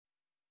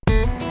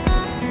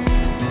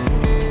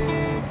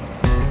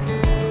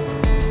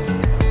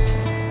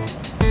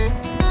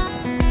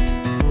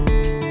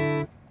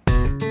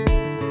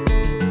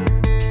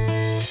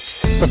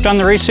We've done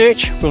the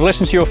research, we've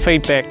listened to your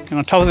feedback, and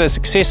on top of the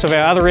success of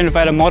our other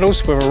Renovator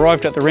models, we've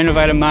arrived at the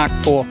Renovator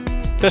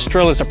MK4. This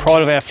drill is the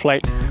pride of our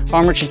fleet.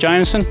 I'm Richard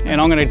Jameson, and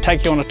I'm going to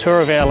take you on a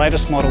tour of our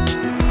latest model.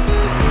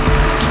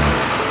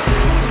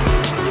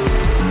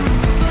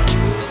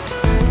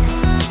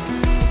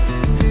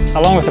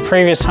 Along with the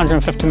previous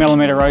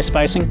 150mm row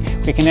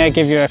spacing, we can now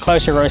give you a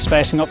closer row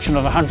spacing option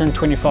of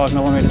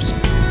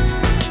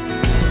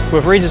 125mm.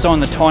 We've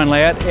redesigned the tine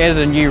layout, added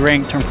a new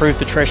rank to improve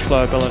the trash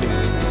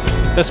flowability.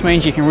 This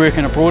means you can work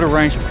in a broader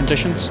range of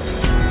conditions,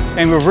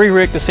 and we've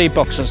reworked the seed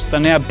boxes. They're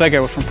now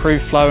bigger with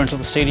improved flow into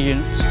the seeder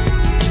units.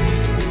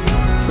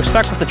 We've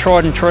stuck with the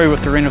tried and true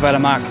with the Renovator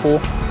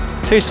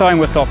MK4. Two sewing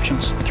width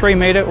options,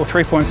 3m or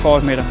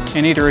 3.5m,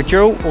 in either a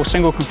dual or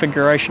single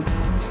configuration.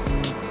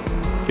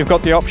 You've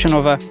got the option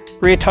of a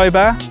rear tow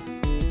bar,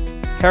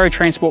 harrow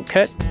transport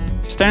kit,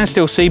 stainless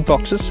steel seed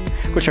boxes,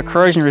 which are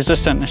corrosion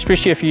resistant,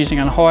 especially if you're using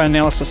a high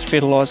analysis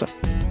fertiliser.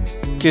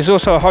 There's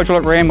also a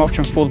hydraulic ram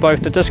option for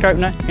both the disc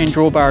opener and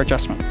drawbar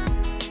adjustment,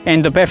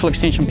 and the baffle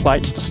extension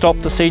plates to stop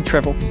the seed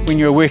travel when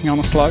you're working on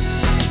a slope.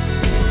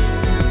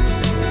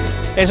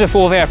 As with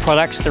all of our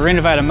products, the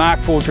Renovator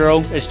MK4 drill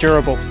is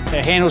durable.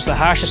 It handles the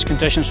harshest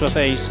conditions with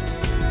ease.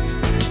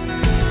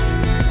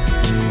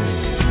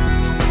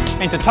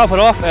 And to top it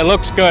off, it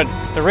looks good.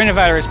 The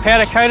Renovator is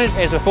powder coated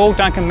as with all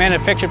Duncan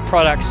manufactured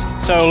products,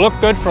 so it'll look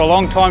good for a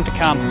long time to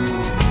come.